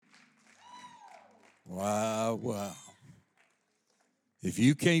Wow, wow. If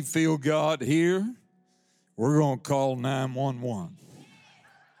you can't feel God here, we're going to call 911.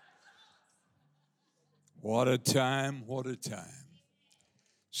 What a time, what a time.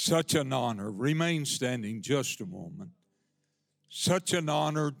 Such an honor. Remain standing just a moment. Such an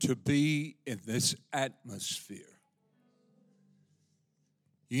honor to be in this atmosphere.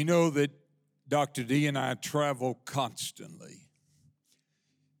 You know that Dr. D and I travel constantly.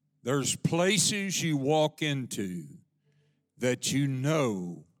 There's places you walk into that you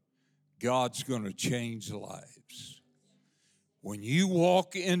know God's going to change lives. When you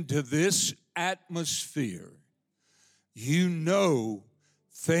walk into this atmosphere, you know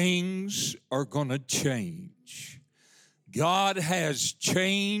things are going to change. God has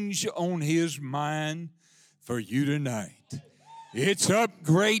change on His mind for you tonight. It's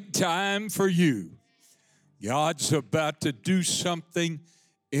upgrade time for you. God's about to do something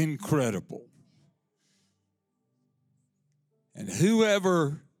incredible. And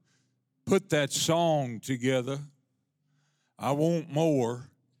whoever put that song together, I Want More,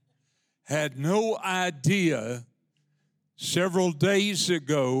 had no idea several days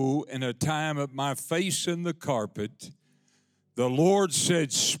ago in a time of my face in the carpet, the Lord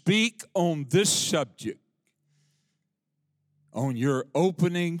said, speak on this subject on your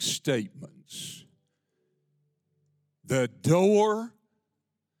opening statements. The door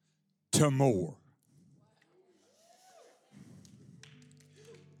to more.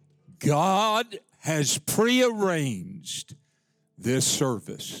 God has prearranged this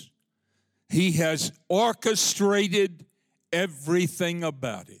service. He has orchestrated everything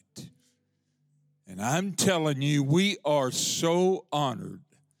about it. And I'm telling you, we are so honored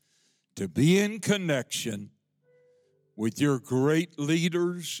to be in connection with your great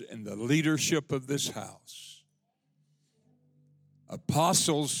leaders and the leadership of this house.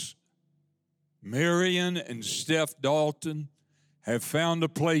 Apostles Marion and Steph Dalton have found a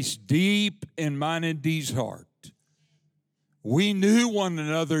place deep in mine and Dee's heart. We knew one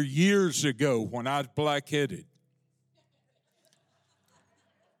another years ago when I was black-headed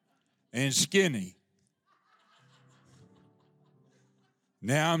and skinny.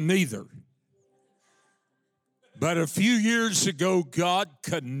 Now I'm neither. But a few years ago, God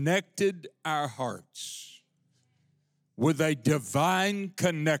connected our hearts with a divine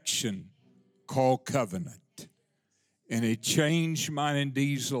connection called covenant. And it changed mine and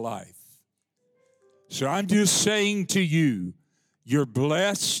Dee's life. So I'm just saying to you, you're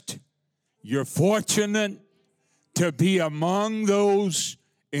blessed, you're fortunate to be among those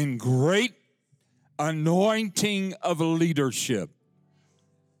in great anointing of leadership.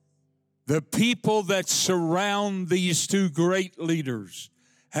 The people that surround these two great leaders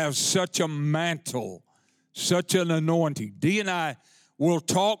have such a mantle, such an anointing. Dee and I will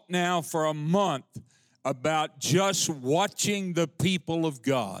talk now for a month about just watching the people of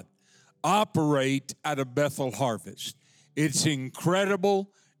God operate at a Bethel Harvest. It's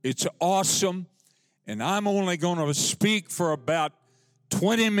incredible. It's awesome. And I'm only going to speak for about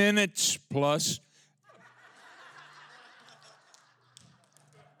 20 minutes plus.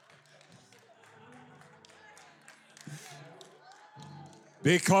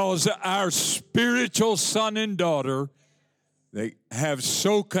 Because our spiritual son and daughter, they have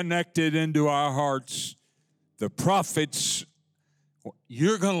so connected into our hearts. The prophets,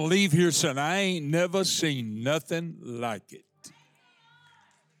 you're going to leave here saying, I ain't never seen nothing like it.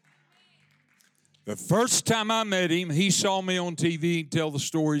 The first time I met him, he saw me on TV, tell the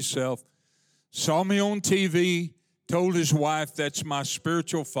story himself. Saw me on TV, told his wife, that's my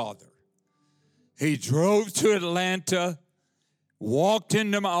spiritual father. He drove to Atlanta, walked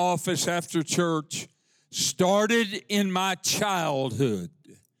into my office after church, started in my childhood,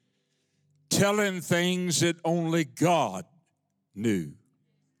 telling things that only God knew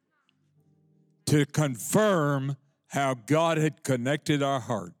to confirm how God had connected our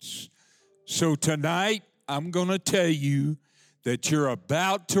hearts. So tonight, I'm going to tell you that you're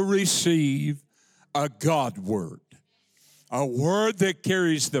about to receive a God word, a word that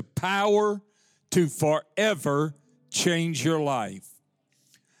carries the power to forever change your life.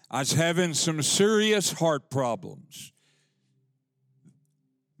 I was having some serious heart problems.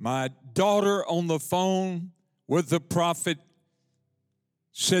 My daughter on the phone with the prophet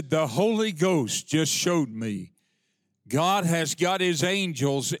said, the Holy Ghost just showed me God has got His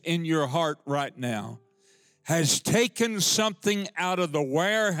angels in your heart right now, has taken something out of the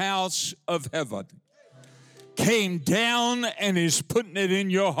warehouse of heaven, came down and is putting it in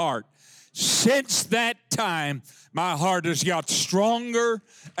your heart. Since that time, my heart has got stronger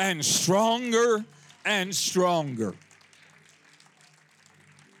and stronger and stronger.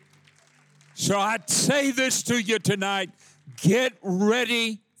 So I say this to you tonight. Get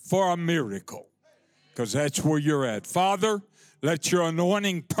ready for a miracle, because that's where you're at. Father, let your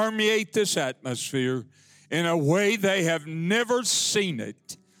anointing permeate this atmosphere in a way they have never seen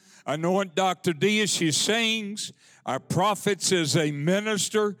it. Anoint Dr. D as she sings, our prophets as they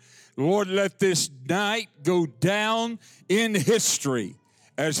minister. Lord, let this night go down in history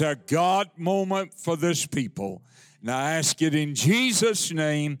as a God moment for this people. And I ask it in Jesus'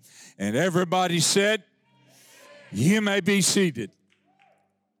 name. And everybody said, you may be seated.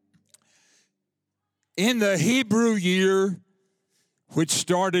 In the Hebrew year, which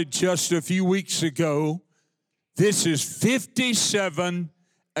started just a few weeks ago, this is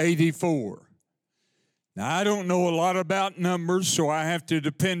 5784. Now, I don't know a lot about numbers, so I have to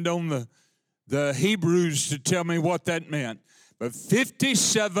depend on the Hebrews to tell me what that meant. But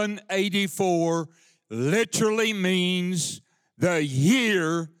 5784 literally means the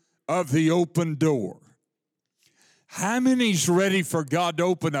year of the open door. How many's ready for God to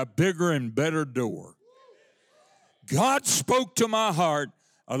open a bigger and better door? God spoke to my heart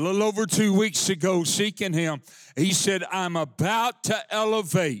a little over 2 weeks ago seeking Him. He said, I'm about to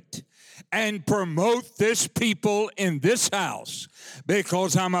elevate and promote this people in this house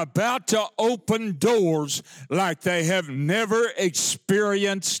because I'm about to open doors like they have never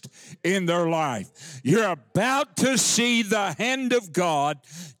experienced in their life. You're about to see the hand of God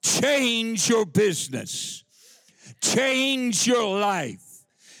change your business, change your life,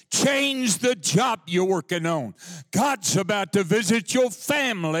 change the job you're working on. God's about to visit your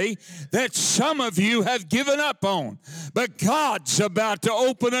family that some of you have given up on. But God's about to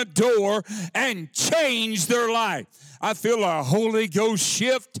open a door and change their life. I feel a Holy Ghost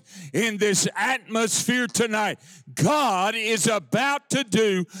shift in this atmosphere tonight. God is about to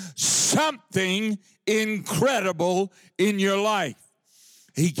do something incredible in your life.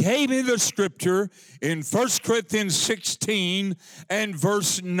 He gave me the scripture in 1 Corinthians 16 and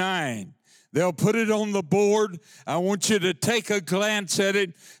verse 9. They'll put it on the board. I want you to take a glance at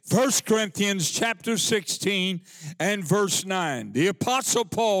it. 1 Corinthians chapter 16 and verse 9. The Apostle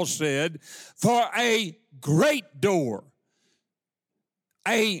Paul said, for a great door,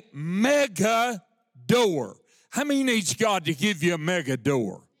 a mega door. How many needs God to give you a mega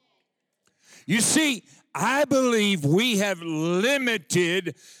door? You see, I believe we have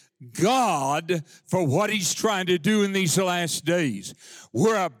limited God for what He's trying to do in these last days.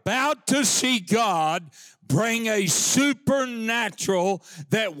 We're about to see God bring a supernatural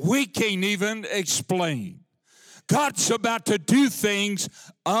that we can't even explain. God's about to do things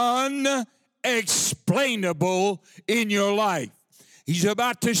unexplainable in your life. He's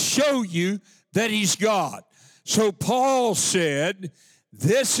about to show you that He's God. So Paul said,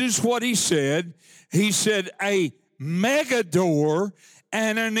 this is what he said. He said, a mega door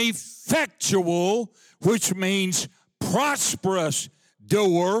and an effectual, which means prosperous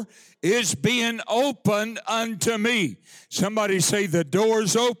door, is being opened unto me. Somebody say, the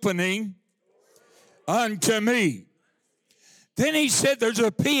door's opening unto me. Then he said, there's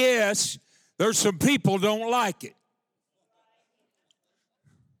a P.S. There's some people don't like it.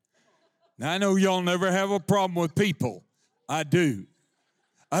 Now, I know y'all never have a problem with people. I do.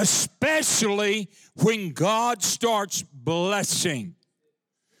 Especially when God starts blessing.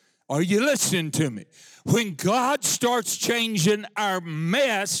 Are you listening to me? When God starts changing our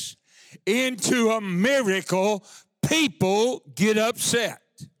mess into a miracle, people get upset.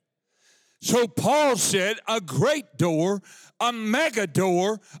 So Paul said a great door, a mega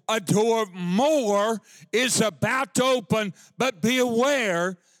door, a door of more is about to open, but be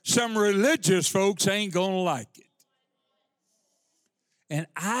aware, some religious folks ain't going to like it. And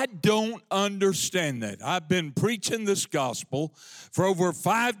I don't understand that. I've been preaching this gospel for over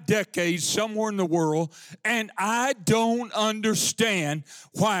 5 decades somewhere in the world, and I don't understand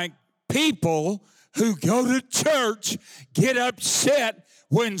why people who go to church get upset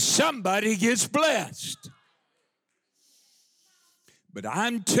when somebody gets blessed. But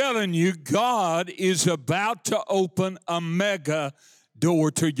I'm telling you, God is about to open a mega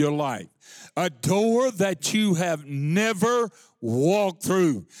door to your life. A door that you have never walked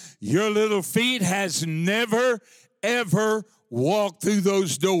through. Your little feet has never, ever walked through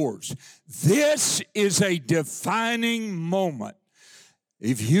those doors. This is a defining moment.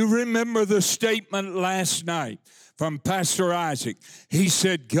 If you remember the statement last night from Pastor Isaac, he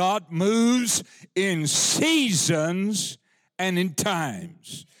said, God moves in seasons and in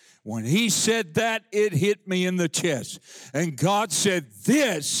times. When he said that, it hit me in the chest. And God said,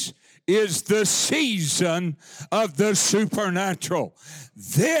 this is the season of the supernatural.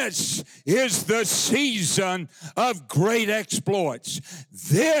 This is the season of great exploits.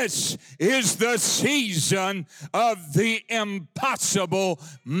 This is the season of the impossible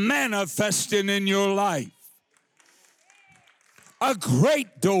manifesting in your life. A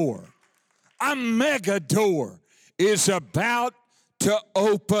great door, a mega door is about to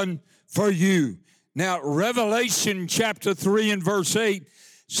open for you. Now, Revelation chapter 3 and verse 8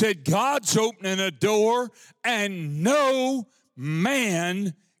 said God's opening a door and no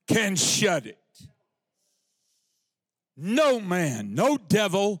man can shut it. No man, no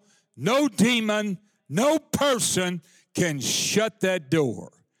devil, no demon, no person can shut that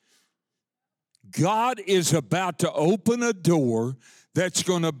door. God is about to open a door that's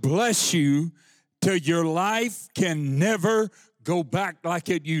going to bless you till your life can never go back like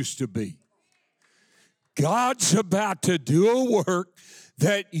it used to be. God's about to do a work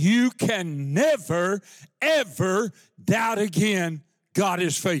that you can never, ever doubt again. God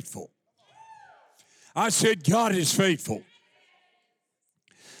is faithful. I said God is faithful.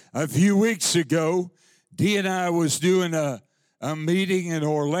 A few weeks ago, Dee and I was doing a meeting in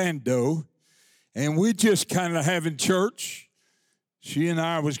Orlando, and we just kind of having church. She and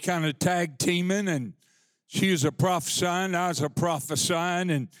I was kind of tag teaming, and she was a prophesying, I was a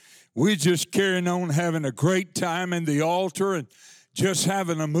prophesying, and we just carrying on having a great time in the altar and just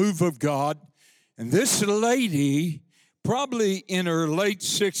having a move of God. And this lady, probably in her late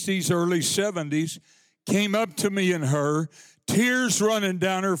 60s, early 70s, came up to me and her, tears running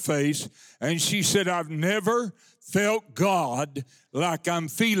down her face, and she said, I've never felt God like I'm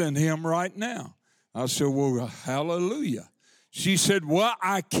feeling him right now. I said, well, hallelujah. She said, well,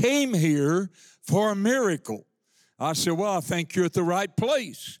 I came here for a miracle. I said, well, I think you're at the right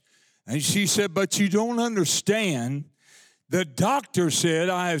place. And she said, but you don't understand. The doctor said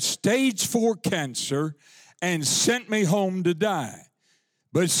I have stage 4 cancer and sent me home to die.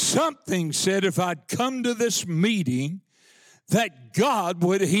 But something said if I'd come to this meeting, that God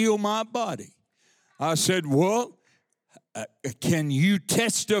would heal my body. I said, well, can you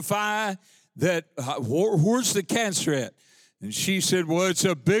testify that, where's the cancer at? And she said, well, it's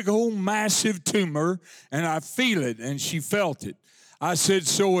a big old massive tumor, and I feel it, and she felt it. I said,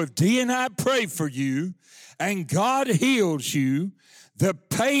 so if Dee and I pray for you, and God heals you, the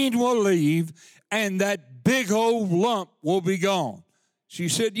pain will leave, and that big old lump will be gone. She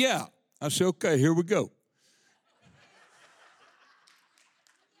said, yeah. I said, okay, here we go.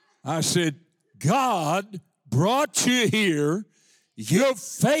 I said, God brought you here. Your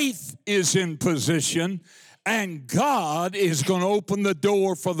faith is in position, and God is going to open the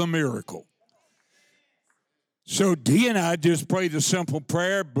door for the miracle. So Dee and I just prayed a simple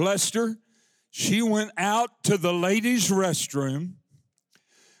prayer, blessed her. She went out to the ladies' restroom,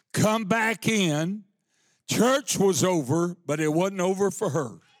 come back in. Church was over, but it wasn't over for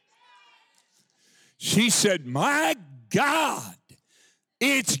her. She said, my God,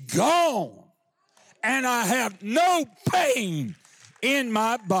 it's gone, and I have no pain in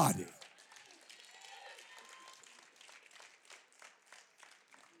my body.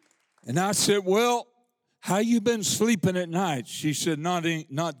 And I said, well, how you been sleeping at night? She said, not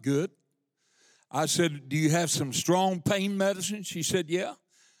good. I said, do you have some strong pain medicine? She said, yeah.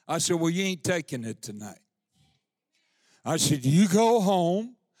 I said, well, you ain't taking it tonight. I said, you go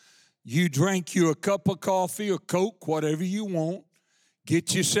home, you drink you a cup of coffee or Coke, whatever you want,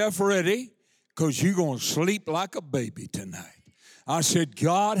 get yourself ready, because you're going to sleep like a baby tonight. I said,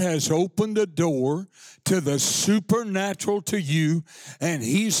 God has opened the door to the supernatural to you, and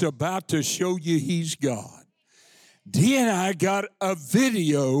he's about to show you he's God. Dee and I got a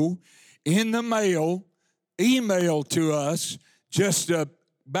video in the mail, emailed to us just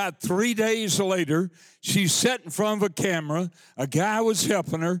about 3 days later. She sat in front of a camera. A guy was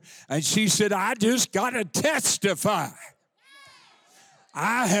helping her, and she said, I just got to testify.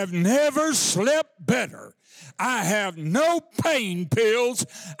 I have never slept better. I have no pain pills.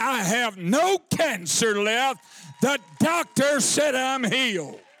 I have no cancer left. The doctor said I'm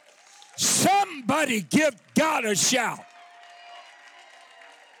healed. Somebody give God a shout.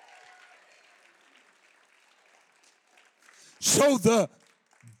 So the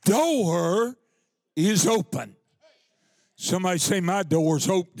door is open. Somebody say, my door's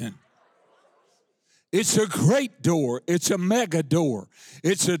opening. It's a great door. It's a mega door.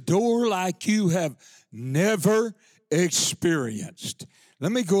 It's a door like you have never experienced.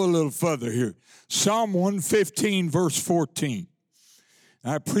 Let me go a little further here. Psalm 115, verse 14.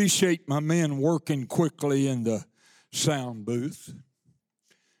 I appreciate my men working quickly in the sound booth.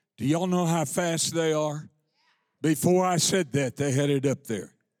 Do y'all know how fast they are? Before I said that, they had it up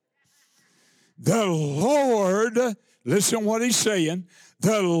there. the Lord, listen what he's saying,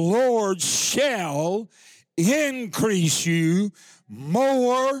 the Lord shall increase you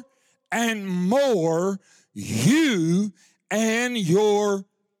more and more, you and your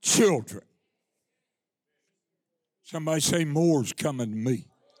children. Somebody say, more's coming to me.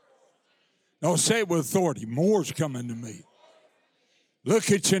 No, say it with authority. More's coming to me.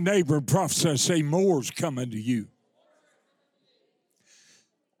 Look at your neighbor and prophesy, say, more's coming to you.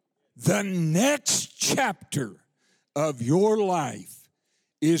 The next chapter of your life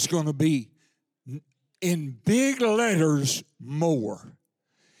is going to be in big letters, more.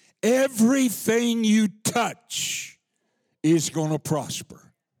 Everything you touch is going to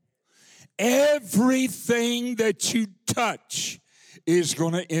prosper. Everything that you touch is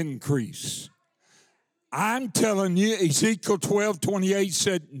going to increase. I'm telling you, Ezekiel 12:28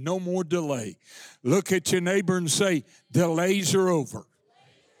 said, no more delay. Look at your neighbor and say, delays are over.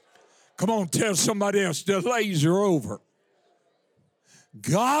 Come on, tell somebody else, delays are over.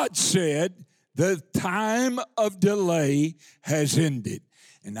 God said the time of delay has ended.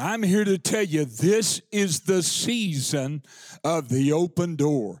 And I'm here to tell you, this is the season of the open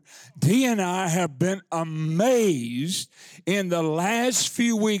door. Dee and I have been amazed in the last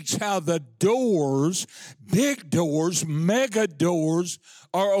few weeks how the doors, big doors, mega doors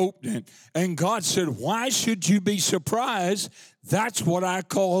are opening. And God said, why should you be surprised? That's what I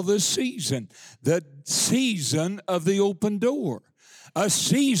call the season of the open door. A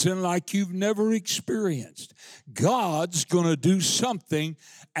season like you've never experienced. God's going to do something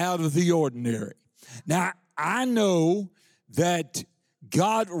out of the ordinary. Now, I know that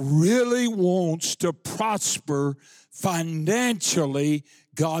God really wants to prosper financially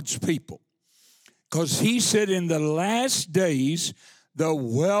God's people. Because he said in the last days, the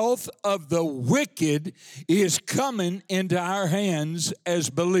wealth of the wicked is coming into our hands as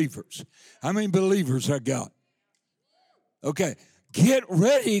believers. How many believers I got? Okay. Get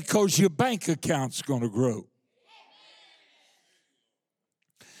ready because your bank account's going to grow.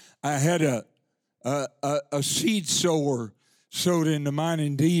 I had a seed sower sowed into mine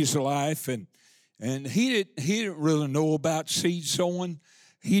and Dee's life, and he didn't really know about seed sowing.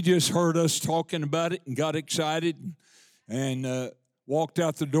 He just heard us talking about it and got excited and walked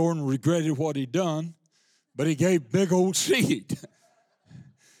out the door and regretted what he'd done, but he gave big old seed.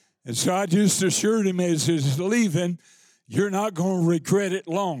 And so I just assured him as he's leaving, you're not going to regret it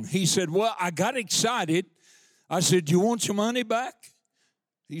long. He said, well, I got excited. I said, you want your money back?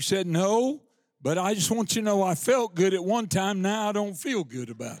 He said, no, but I just want you to know I felt good at one time. Now I don't feel good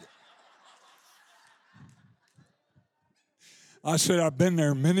about it. I said, I've been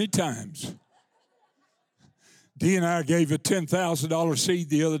there many times. Dee and I gave a $10,000 seed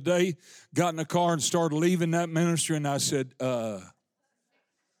the other day, got in the car and started leaving that ministry, and I said, that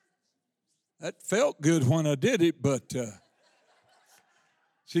felt good when I did it, but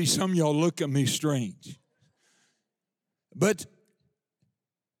see, some of y'all look at me strange. But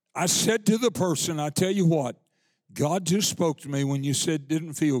I said to the person, I tell you what, God just spoke to me when you said it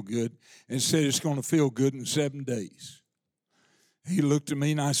didn't feel good and said it's going to feel good in 7 days. He looked at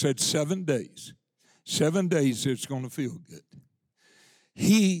me and I said, 7 days. 7 days it's going to feel good.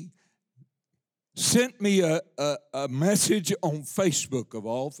 He sent me a message on Facebook of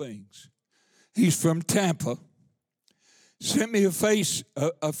all things. He's from Tampa. Sent me a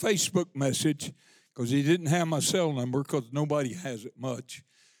Facebook message because he didn't have my cell number because nobody has it much.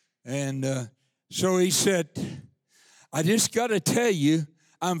 And so he said, I just got to tell you,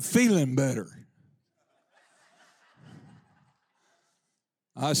 I'm feeling better.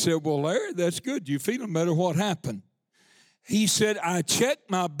 I said, well, Larry, that's good. You feeling better? What happened? He said, I checked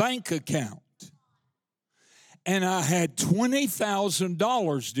my bank account and I had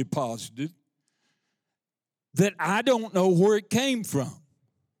 $20,000 deposited that I don't know where it came from.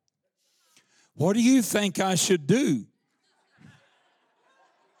 What do you think I should do?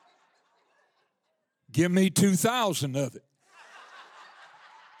 Give me 2,000 of it.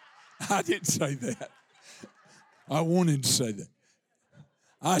 I didn't say that. I wanted to say that.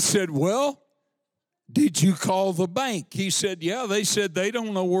 I said, well, did you call the bank? He said, yeah, they said they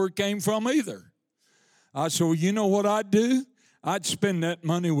don't know where it came from either. I said, well, you know what I'd do? I'd spend that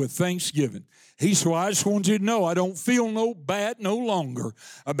money with Thanksgiving. He said, well, I just want you to know I don't feel no bad no longer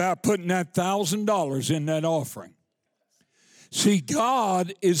about putting that $1,000 in that offering. See,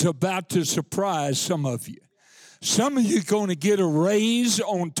 God is about to surprise some of you. Some of you are going to get a raise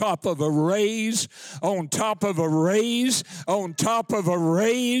on top of a raise, on top of a raise, on top of a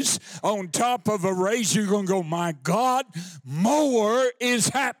raise, on top of a raise. You're going to go, my God, more is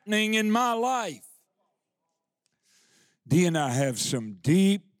happening in my life. Dee and I have some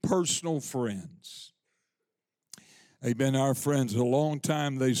deep personal friends. They've been our friends a long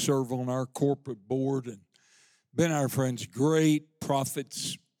time. They serve on our corporate board and been our friends, great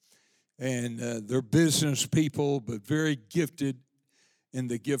prophets, and they're business people, but very gifted in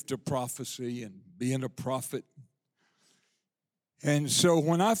the gift of prophecy and being a prophet. And so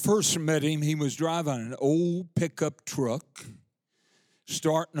when I first met him, he was driving an old pickup truck,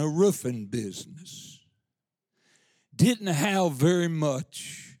 starting a roofing business. Didn't have very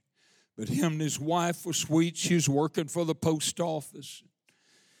much, but him and his wife were sweet. She was working for the post office.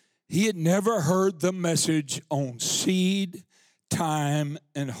 He had never heard the message on seed, time,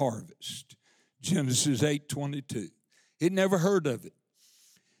 and harvest. Genesis 8:22. He'd never heard of it.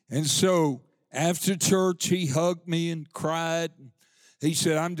 And so after church, he hugged me and cried. He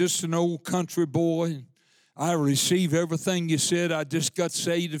said, I'm just an old country boy. I receive everything you said. I just got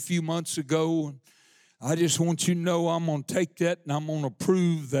saved a few months ago. And I just want you to know I'm going to take that and I'm going to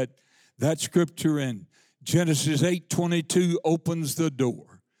prove that scripture in Genesis 8:22 opens the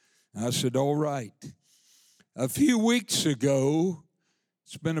door. And I said, all right. A few weeks ago,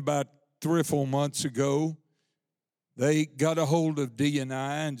 it's been about 3 or 4 months ago, they got a hold of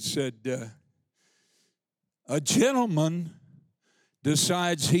D&I and said, a gentleman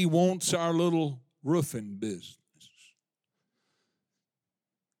decides he wants our little roofing business.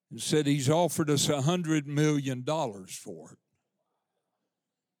 And said he's offered us $100 million for it.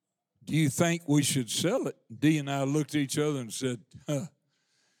 Do you think we should sell it? D and I looked at each other and said,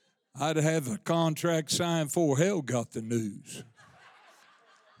 I'd have a contract signed before hell got the news.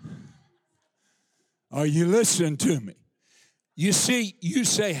 Are you listening to me? You see, you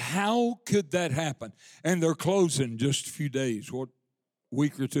say, how could that happen? And they're closing just a few days, what,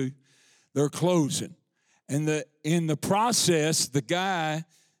 week or two? They're closing. And in the process, the guy,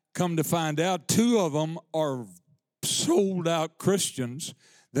 come to find out, 2 of them are sold out Christians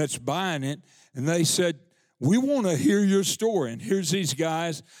that's buying it. And they said, we want to hear your story. And here's these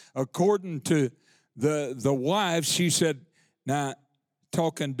guys. According to the wife, she said, now,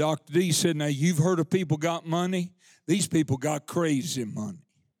 talking Dr. D, said, now, you've heard of people got money? These people got crazy money.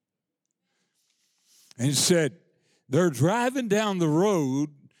 And said, they're driving down the road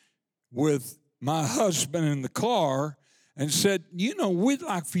with my husband in the car and said, you know, we'd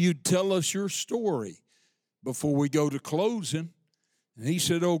like for you to tell us your story before we go to closing. And he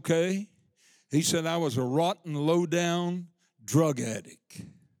said, okay. He said, I was a rotten, low-down drug addict.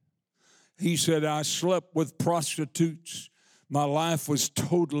 He said, I slept with prostitutes. My life was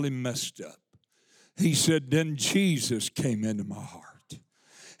totally messed up. He said, then Jesus came into my heart.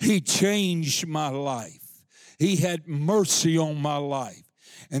 He changed my life. He had mercy on my life.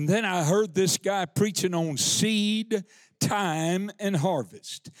 And then I heard this guy preaching on seed, time, and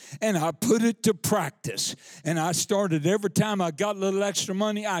harvest. And I put it to practice. And I started every time I got a little extra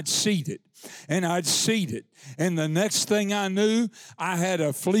money, I'd seed it. And I'd seed it. And the next thing I knew, I had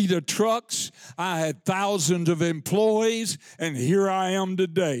a fleet of trucks. I had thousands of employees. And here I am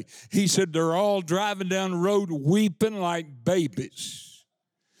today. He said, they're all driving down the road weeping like babies.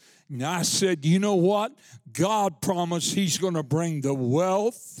 And I said, you know what? God promised he's going to bring the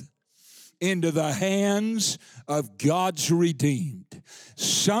wealth into the hands of God's redeemed.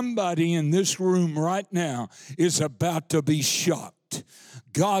 Somebody in this room right now is about to be shocked.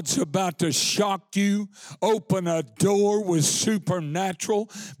 God's about to shock you, open a door with supernatural,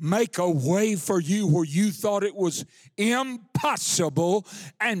 make a way for you where you thought it was impossible,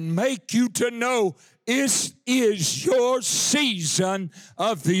 and make you to know this is your season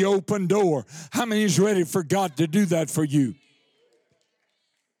of the open door. How many is ready for God to do that for you?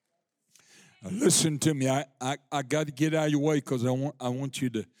 Now listen to me. I got to get out of your way because I want you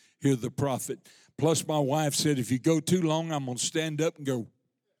to hear the prophet. Plus, my wife said, if you go too long, I'm going to stand up and go.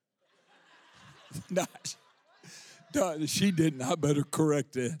 No, she didn't. I better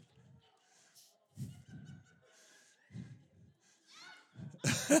correct that.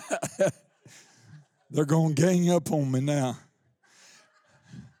 They're going to gang up on me now.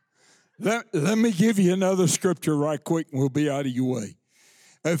 Let me give you another scripture right quick and we'll be out of your way.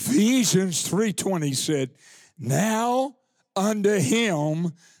 Ephesians 3:20 said, now unto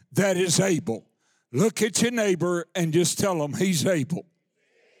him that is able. Look at your neighbor and just tell him he's able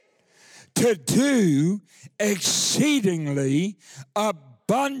to do exceedingly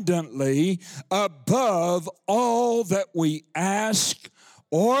abundantly above all that we ask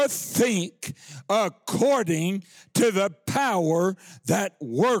or think, according to the power that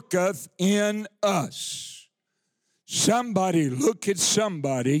worketh in us. Somebody look at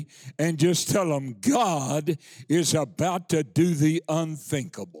somebody and just tell them God is about to do the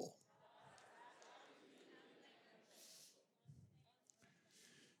unthinkable.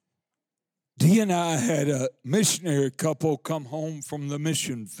 Dee and I had a missionary couple come home from the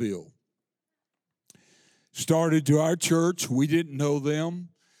mission field. Started to our church. We didn't know them.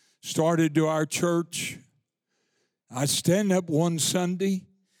 Started to our church. I stand up one Sunday,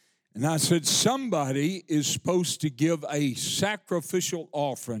 and I said, somebody is supposed to give a sacrificial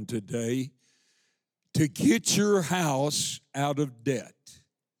offering today to get your house out of debt.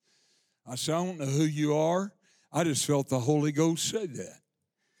 I said, I don't know who you are. I just felt the Holy Ghost say that.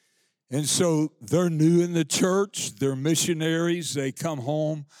 And so they're new in the church. They're missionaries. They come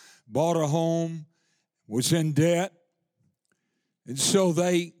home, bought a home, was in debt. And so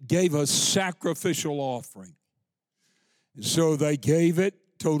they gave a sacrificial offering. And so they gave it,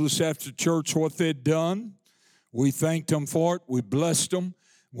 told us after church what they'd done. We thanked them for it. We blessed them.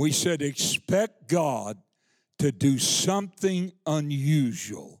 We said, expect God to do something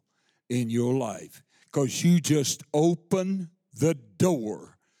unusual in your life because you just opened the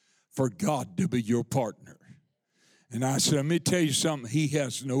door for God to be your partner. And I said, let me tell you something. He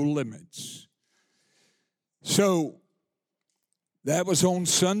has no limits. So that was on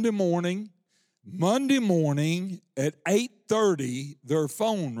Sunday morning. Monday morning at 8:30, their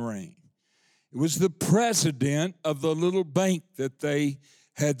phone rang. It was the president of the little bank that they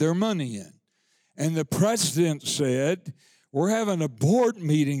had their money in. And the president said, we're having a board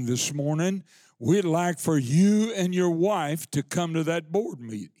meeting this morning. We'd like for you and your wife to come to that board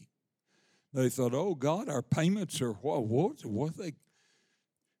meeting. They thought, oh, God, our payments are what they?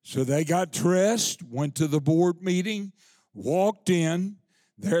 So they got dressed, went to the board meeting, walked in.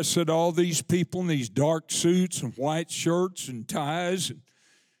 There sat all these people in these dark suits and white shirts and ties. And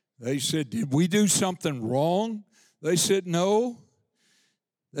they said, did we do something wrong? They said, no.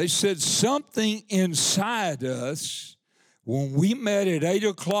 They said, something inside us, when we met at 8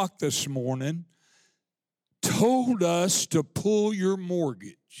 o'clock this morning, told us to pull your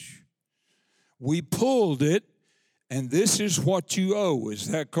mortgage. We pulled it, and this is what you owe. Is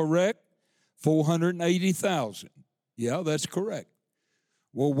that correct? $480,000. Yeah, that's correct.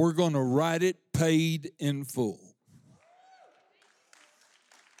 Well, we're going to write it paid in full.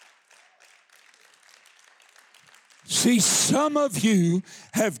 See, some of you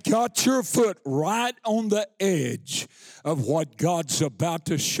have got your foot right on the edge of what God's about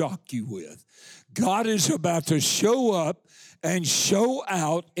to shock you with. God is about to show up and show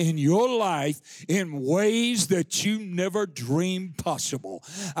out in your life in ways that you never dreamed possible.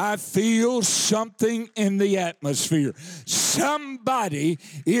 I feel something in the atmosphere. Somebody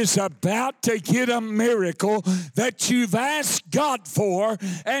is about to get a miracle that you've asked God for,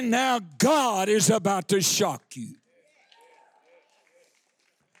 and now God is about to shock you.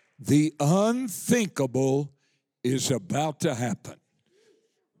 The unthinkable is about to happen.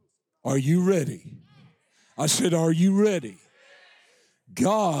 Are you ready? I said, are you ready?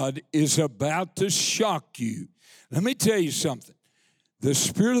 God is about to shock you. Let me tell you something. The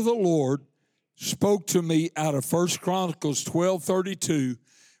Spirit of the Lord spoke to me out of 1 Chronicles 12:32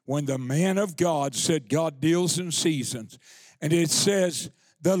 when the man of God said God deals in seasons. And it says,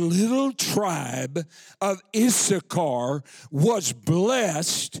 the little tribe of Issachar was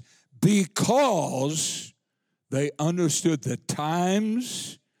blessed because they understood the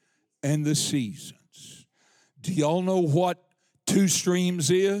times and the seasons. Do y'all know what two streams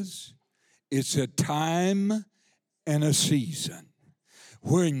is? It's a time and a season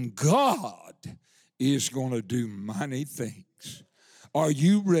when God is going to do mighty things. Are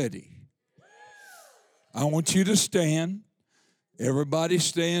you ready? I want you to stand. Everybody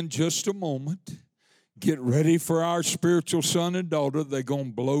stand just a moment. Get ready for our spiritual son and daughter. They're going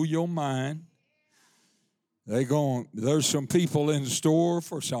to blow your mind. There's some people in store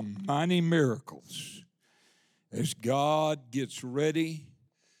for some mighty miracles as God gets ready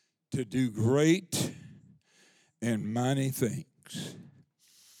to do great and mighty things.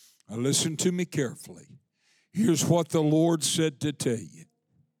 Now listen to me carefully. Here's what the Lord said to tell you.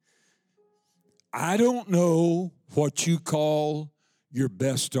 I don't know what you call your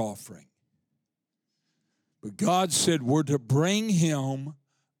best offering, but God said we're to bring him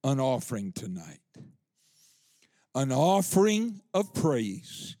an offering tonight. An offering of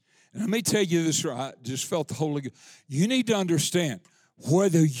praise. And let me tell you this, I just felt the Holy Ghost. You need to understand,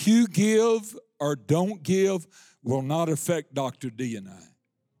 whether you give or don't give will not affect Dr. D and I.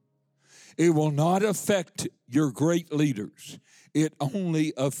 It will not affect your great leaders. It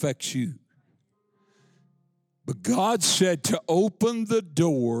only affects you. But God said to open the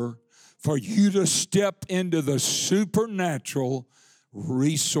door for you to step into the supernatural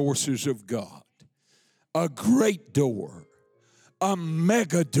resources of God. A great door, a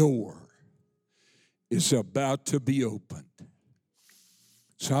mega door is about to be opened.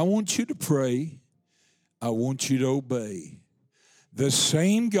 So I want you to pray. I want you to obey. The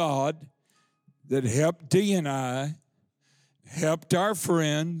same God that helped Dee and I, helped our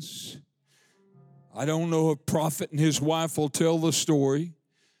friends. I don't know if Prophet and his wife will tell the story,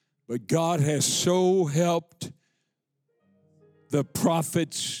 but God has so helped the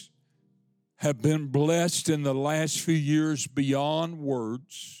prophets have been blessed in the last few years beyond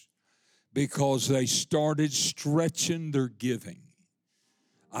words because they started stretching their giving.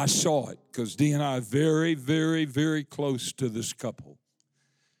 I saw it because Dee and I are very, very, very close to this couple.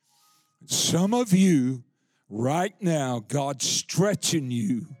 Some of you, right now, God's stretching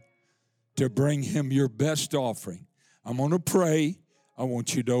you to bring him your best offering. I'm going to pray. I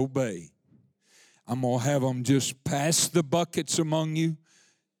want you to obey. I'm going to have them just pass the buckets among you.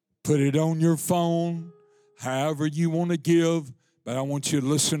 Put it on your phone, however you want to give, but I want you to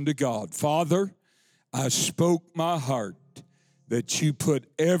listen to God. Father, I spoke my heart that you put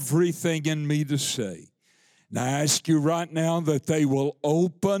everything in me to say. And I ask you right now that they will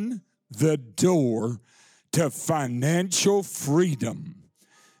open the door to financial freedom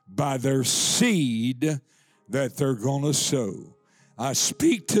by their seed that they're going to sow. I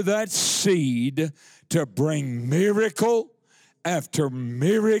speak to that seed to bring miracle after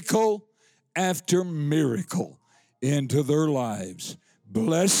miracle after miracle into their lives.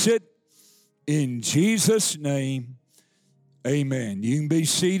 Bless it in Jesus' name. Amen. You can be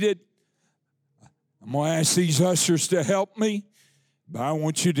seated. I'm going to ask these ushers to help me, but I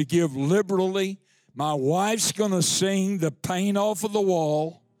want you to give liberally. My wife's going to sing the paint off of the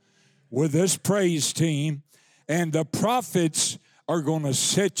wall with this praise team, and the prophets are going to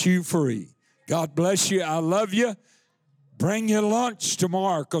set you free. God bless you. I love you. Bring your lunch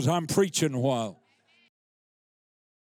tomorrow because I'm preaching a while.